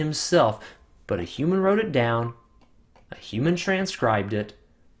divine himself, but a human wrote it down, a human transcribed it,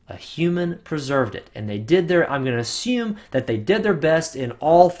 a human preserved it. And they did I'm going to assume that they did their best in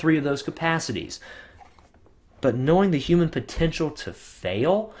all three of those capacities. But knowing the human potential to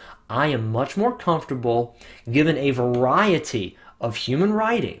fail, I am much more comfortable given a variety of human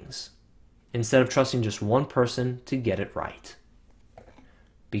writings instead of trusting just one person to get it right.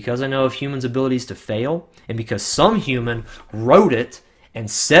 Because I know of humans' abilities to fail, and because some human wrote it and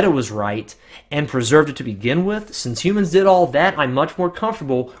said it was right and preserved it to begin with, since humans did all that, I'm much more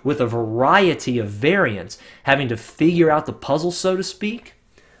comfortable with a variety of variants, having to figure out the puzzle, so to speak.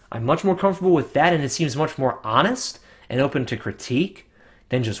 I'm much more comfortable with that, and it seems much more honest and open to critique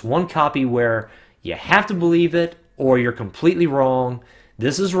than just one copy where you have to believe it or you're completely wrong.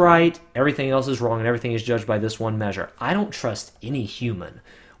 This is right, everything else is wrong, and everything is judged by this one measure. I don't trust any human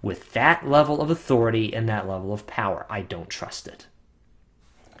with that level of authority and that level of power. I don't trust it.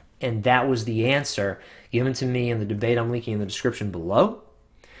 And that was the answer given to me in the debate I'm linking in the description below.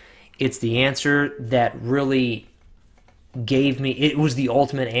 It's the answer that really gave me, it was the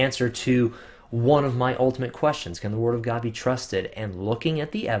ultimate answer to one of my ultimate questions. Can the Word of God be trusted? And looking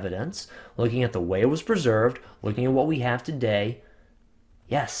at the evidence, looking at the way it was preserved, looking at what we have today,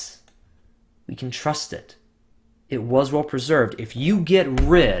 yes, we can trust it. It was well preserved. If you get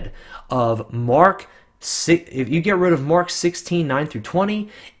rid of Mark 16, 9 through 20,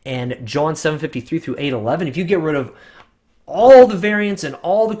 and John 7:53 through 8:11, if you get rid of all the variants and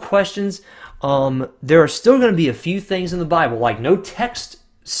all the questions, there are still going to be a few things in the Bible, like no text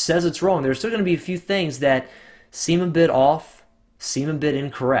says it's wrong. There's still going to be a few things that seem a bit off, seem a bit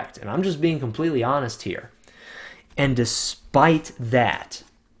incorrect. And I'm just being completely honest here. And despite that,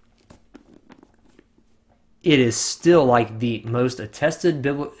 it is still like the most attested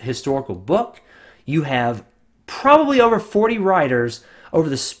historical book. You have probably over 40 writers over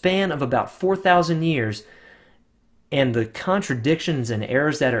the span of about 4,000 years, and the contradictions and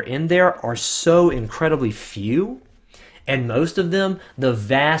errors that are in there are so incredibly few, and most of them, the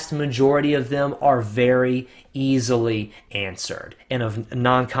vast majority of them, are very easily answered and of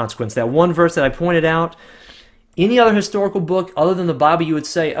non-consequence. That one verse that I pointed out, any other historical book other than the Bible, you would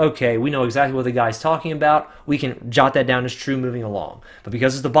say, okay, we know exactly what the guy's talking about. We can jot that down as true moving along. But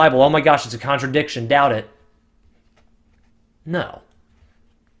because it's the Bible, oh my gosh, it's a contradiction, doubt it. No.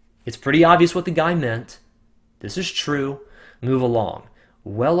 It's pretty obvious what the guy meant. This is true. Move along.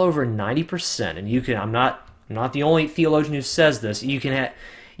 Well over 90%, and you can, I'm not the only theologian who says this.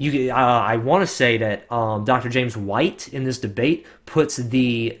 I want to say that Dr. James White in this debate puts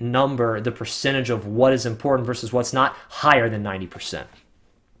the percentage of what is important versus what's not higher than 90%.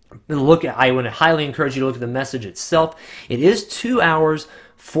 I would highly encourage you to look at the message itself. It is 2 hours,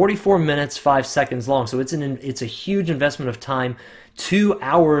 44 minutes, 5 seconds long, so it's a huge investment of time. 2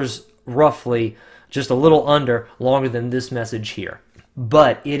 hours roughly, just a little under, longer than this message here.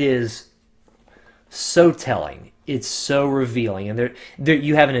 But it is so telling. It's so revealing. And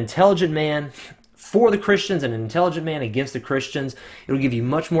you have an intelligent man for the Christians and an intelligent man against the Christians. It'll give you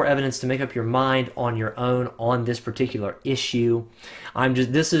much more evidence to make up your mind on your own on this particular issue.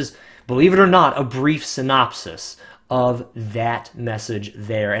 This is, believe it or not, a brief synopsis of that message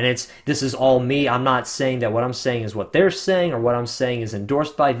there. And this is all me. I'm not saying that what I'm saying is what they're saying or what I'm saying is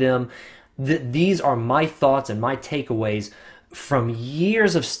endorsed by them. These are my thoughts and my takeaways from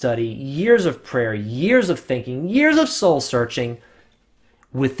years of study, years of prayer, years of thinking, years of soul searching,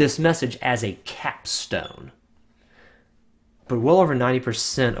 with this message as a capstone. But well over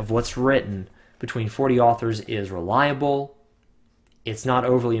 90% of what's written between 40 authors is reliable. It's not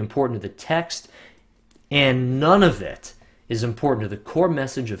overly important to the text, and none of it is important to the core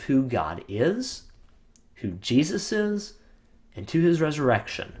message of who God is, who Jesus is, and to his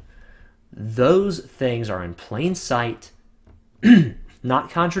resurrection. Those things are in plain sight, not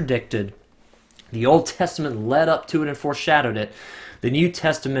contradicted. The Old Testament led up to it and foreshadowed it. The New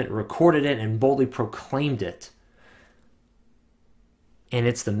Testament recorded it and boldly proclaimed it. And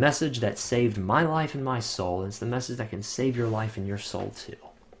it's the message that saved my life and my soul. And it's the message that can save your life and your soul too.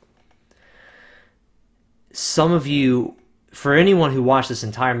 Some of you, for anyone who watched this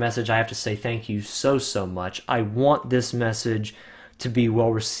entire message, I have to say thank you so, so much. I want this message to be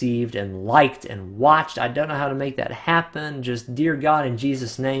well received and liked and watched. I don't know how to make that happen. Just, dear God, in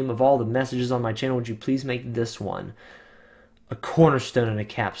Jesus' name, of all the messages on my channel, would you please make this one a cornerstone and a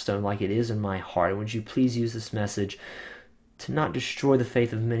capstone like it is in my heart? And would you please use this message to not destroy the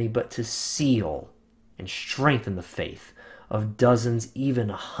faith of many, but to seal and strengthen the faith of dozens, even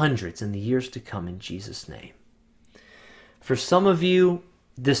hundreds in the years to come, in Jesus' name. For some of you,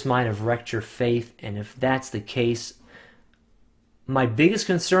 this might have wrecked your faith, and if that's the case, my biggest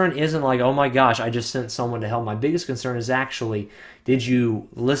concern isn't like, oh my gosh, I just sent someone to hell. My biggest concern is actually, did you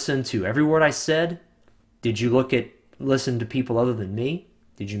listen to every word I said? Did you listen to people other than me?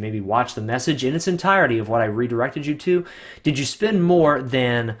 Did you maybe watch the message in its entirety of what I redirected you to? Did you spend more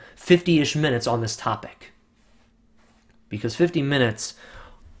than 50-ish minutes on this topic? Because 50 minutes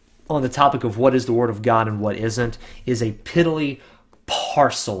on the topic of what is the Word of God and what isn't is a piddly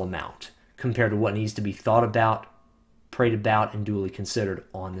parcel amount compared to what needs to be thought about, prayed about, and duly considered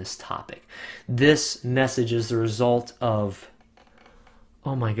on this topic. This message is the result of,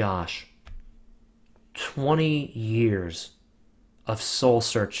 oh my gosh, 20 years of soul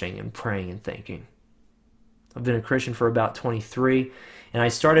searching and praying and thinking. I've been a Christian for about 23, and I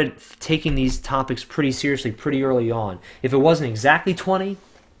started taking these topics pretty seriously pretty early on. If it wasn't exactly 20,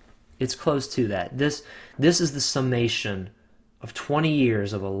 it's close to that. This is the summation of 20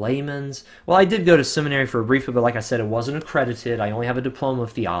 years of a layman's. Well, I did go to seminary for a brief bit, but like I said, it wasn't accredited. I only have a diploma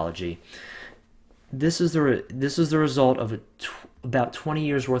of theology. This is the result of about 20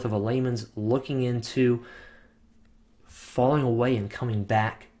 years worth of a layman's looking into falling away and coming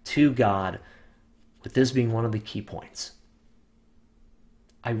back to God with this being one of the key points.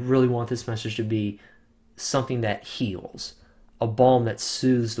 I really want this message to be something that heals, a balm that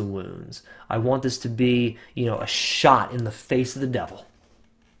soothes the wounds. I want this to be, a shot in the face of the devil.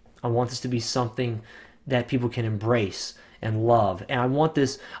 I want this to be something that people can embrace and love. And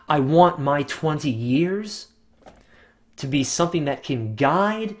I want my 20 years to be something that can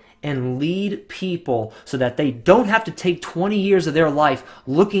guide and lead people so that they don't have to take 20 years of their life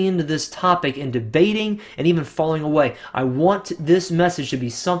looking into this topic and debating and even falling away. I want this message to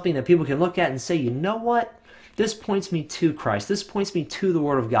be something that people can look at and say, you know what? This points me to Christ. This points me to the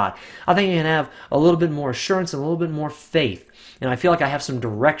Word of God. I think I can have a little bit more assurance and a little bit more faith. And I feel like I have some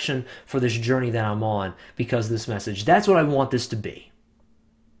direction for this journey that I'm on because of this message. That's what I want this to be.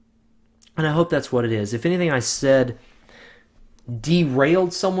 And I hope that's what it is. If anything I said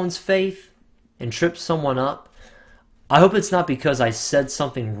derailed someone's faith and tripped someone up, I hope it's not because I said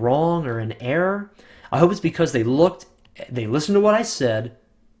something wrong or an error. I hope it's because they listened to what I said,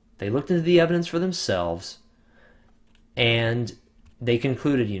 they looked into the evidence for themselves, and they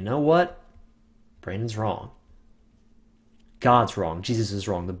concluded, you know what? Brandon's wrong. God's wrong. Jesus is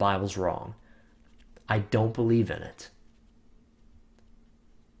wrong. The Bible's wrong. I don't believe in it.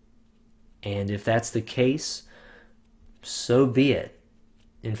 And if that's the case, so be it.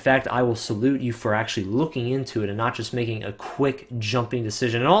 In fact, I will salute you for actually looking into it and not just making a quick jumping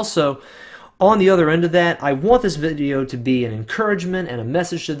decision. And also, on the other end of that, I want this video to be an encouragement and a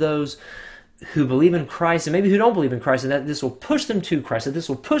message to those who believe in Christ and maybe who don't believe in Christ, and that this will push them to Christ, that this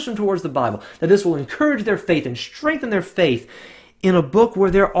will push them towards the Bible, that this will encourage their faith and strengthen their faith in a book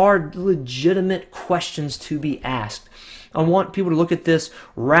where there are legitimate questions to be asked. I want people to look at this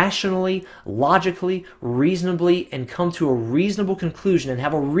rationally, logically, reasonably, and come to a reasonable conclusion and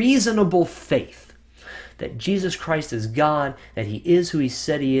have a reasonable faith that Jesus Christ is God, that He is who He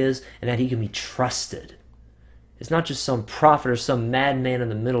said He is, and that He can be trusted. It's not just some prophet or some madman in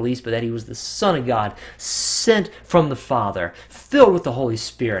the Middle East, but that He was the Son of God, sent from the Father, filled with the Holy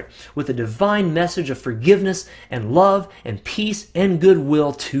Spirit, with a divine message of forgiveness and love and peace and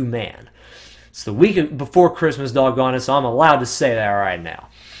goodwill to man. It's the week before Christmas, doggone it, so I'm allowed to say that right now.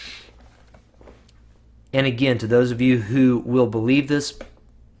 And again, to those of you who will believe this,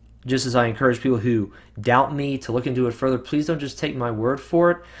 just as I encourage people who doubt me to look into it further, please don't just take my word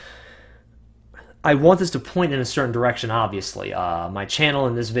for it. I want this to point in a certain direction, obviously. My channel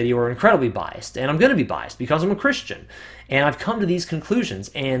and this video are incredibly biased, and I'm going to be biased because I'm a Christian. And I've come to these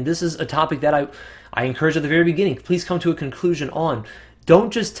conclusions, and this is a topic that I encourage at the very beginning. Please come to a conclusion on.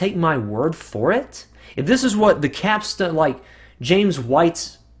 Don't just take my word for it. If this is what the capstone, like James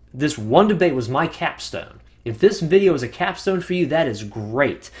White's, this one debate was my capstone. If this video is a capstone for you, that is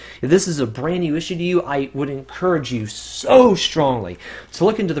great. If this is a brand new issue to you, I would encourage you so strongly to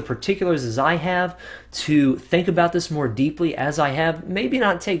look into the particulars as I have, to think about this more deeply as I have. Maybe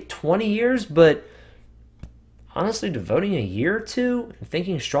not take 20 years, but honestly, devoting a year or two and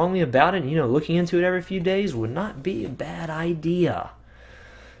thinking strongly about it, and, looking into it every few days would not be a bad idea.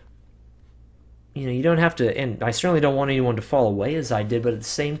 You don't have to, and I certainly don't want anyone to fall away as I did, but at the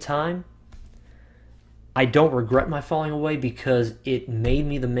same time, I don't regret my falling away because it made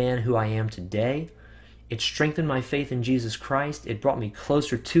me the man who I am today. It strengthened my faith in Jesus Christ. It brought me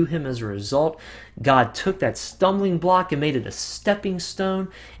closer to Him as a result. God took that stumbling block and made it a stepping stone,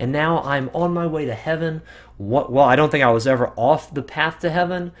 and now I'm on my way to heaven. Well, I don't think I was ever off the path to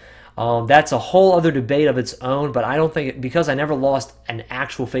heaven. That's a whole other debate of its own, but I don't think, because I never lost an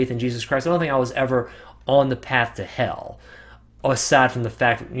actual faith in Jesus Christ, I don't think I was ever on the path to hell. Aside from the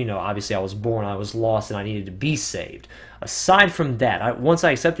fact, obviously I was born, I was lost, and I needed to be saved. Aside from that, once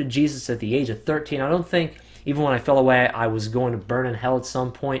I accepted Jesus at the age of 13, I don't think, even when I fell away, I was going to burn in hell at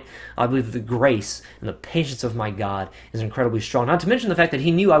some point. I believe that the grace and the patience of my God is incredibly strong. Not to mention the fact that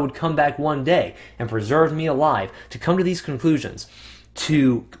He knew I would come back one day and preserved me alive to come to these conclusions,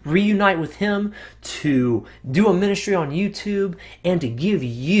 to reunite with Him, to do a ministry on YouTube, and to give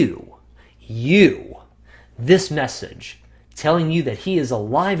you this message, telling you that He is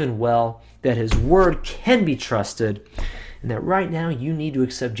alive and well, that His Word can be trusted, and that right now you need to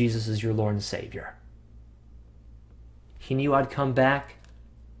accept Jesus as your Lord and Savior. He knew I'd come back,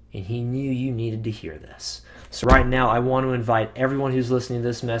 and He knew you needed to hear this. So right now, I want to invite everyone who's listening to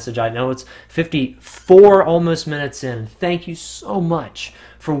this message. I know it's 54 almost minutes in, and thank you so much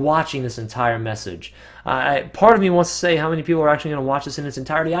for watching this entire message. Part of me wants to say how many people are actually going to watch this in its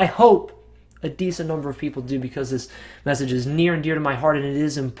entirety. I hope a decent number of people do, because this message is near and dear to my heart, and it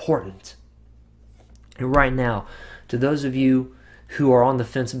is important. And right now, to those of you who are on the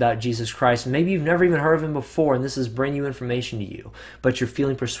fence about Jesus Christ. Maybe you've never even heard of him before, and this is brand new information to you, but you're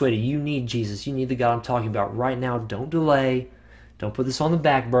feeling persuaded. You need Jesus. You need the God I'm talking about right now. Don't delay. Don't put this on the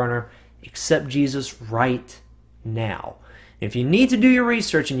back burner. Accept Jesus right now. If you need to do your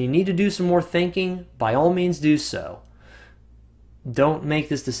research and you need to do some more thinking, by all means do so. Don't make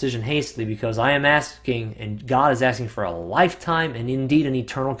this decision hastily, because I am asking, and God is asking, for a lifetime and indeed an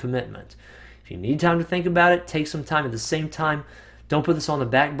eternal commitment. If you need time to think about it, take some time. At the same time, don't put this on the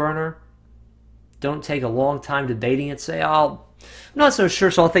back burner. Don't take a long time debating it. Say, I'm not so sure,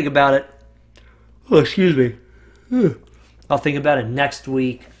 so I'll think about it. Oh, excuse me. I'll think about it next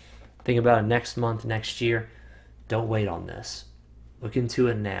week. Think about it next month, next year. Don't wait on this. Look into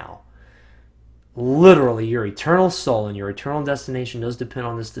it now. Literally, your eternal soul and your eternal destination does depend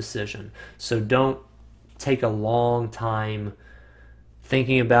on this decision. So don't take a long time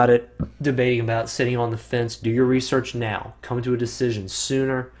thinking about it, debating about it, sitting on the fence. Do your research now. Come to a decision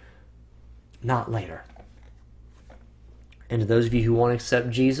sooner, not later. And to those of you who want to accept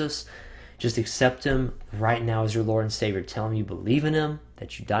Jesus, just accept him right now as your Lord and Savior. Tell him you believe in him,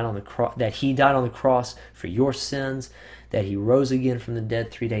 that you died on the cross, that he died on the cross for your sins, that he rose again from the dead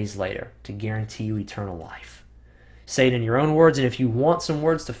 3 days later to guarantee you eternal life. Say it in your own words, and if you want some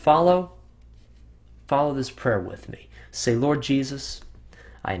words to follow this prayer with me. Say, Lord Jesus,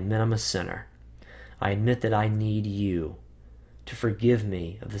 I admit I'm a sinner. I admit that I need you to forgive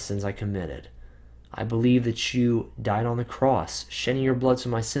me of the sins I committed. I believe that you died on the cross, shedding your blood so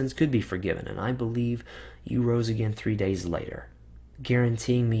my sins could be forgiven, and I believe you rose again 3 days later,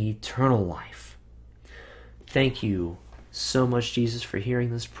 guaranteeing me eternal life. Thank you so much, Jesus, for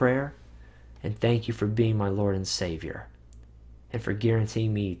hearing this prayer, and thank you for being my Lord and Savior, and for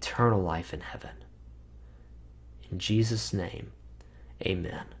guaranteeing me eternal life in heaven. In Jesus' name,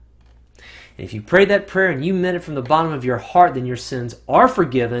 amen. And if you prayed that prayer and you meant it from the bottom of your heart, then your sins are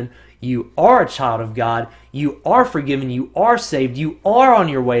forgiven. You are a child of God. You are forgiven. You are saved. You are on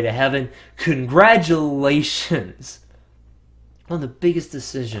your way to heaven. Congratulations on the biggest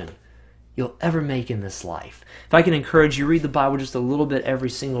decision you'll ever make in this life. If I can encourage you, read the Bible just a little bit every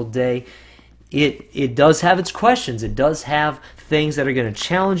single day. It does have its questions. It does have things that are going to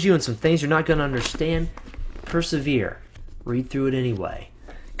challenge you and some things you're not going to understand. Persevere. Read through it anyway.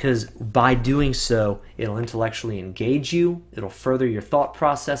 Because by doing so, it'll intellectually engage you. It'll further your thought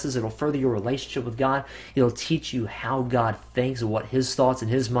processes. It'll further your relationship with God. It'll teach you how God thinks and what his thoughts and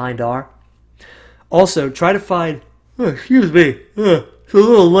his mind are. Also, try to find... excuse me. It's a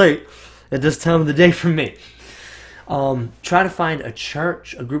little late at this time of the day for me. Try to find a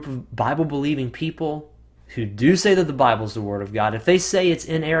church, a group of Bible-believing people who do say that the Bible is the Word of God. If they say it's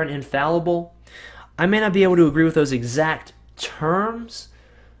inerrant, infallible, I may not be able to agree with those exact terms,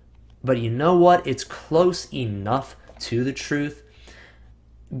 but you know what? It's close enough to the truth,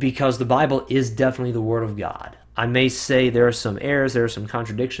 because the Bible is definitely the Word of God. I may say there are some errors, there are some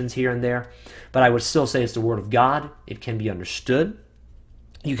contradictions here and there, but I would still say it's the Word of God. It can be understood.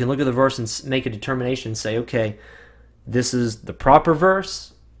 You can look at the verse and make a determination and say, okay, this is the proper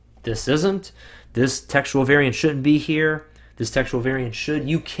verse, this isn't, this textual variant shouldn't be here, this textual variant should.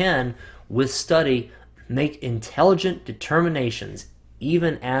 You can, with study, make intelligent determinations,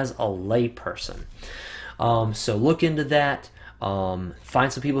 even as a lay person. So look into that.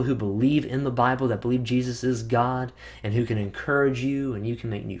 Find some people who believe in the Bible, that believe Jesus is God, and who can encourage you and you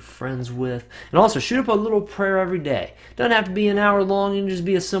can make new friends with. And also shoot up a little prayer every day. Doesn't have to be an hour long. It can just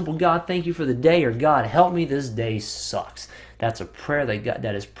be a simple, God, thank you for the day, or God, help me, this day sucks. That's a prayer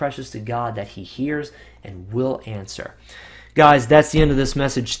that is precious to God, that he hears and will answer. Guys, that's the end of this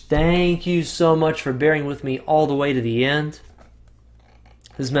message. Thank you so much for bearing with me all the way to the end.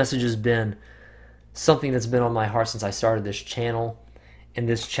 This message has been something that's been on my heart since I started this channel, and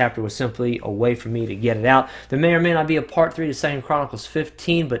this chapter was simply a way for me to get it out. There may or may not be a part 3 to 2 Chronicles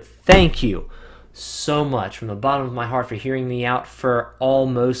 15, but thank you so much from the bottom of my heart for hearing me out for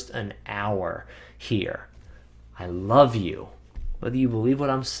almost an hour here. I love you, whether you believe what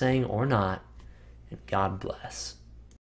I'm saying or not, and God bless.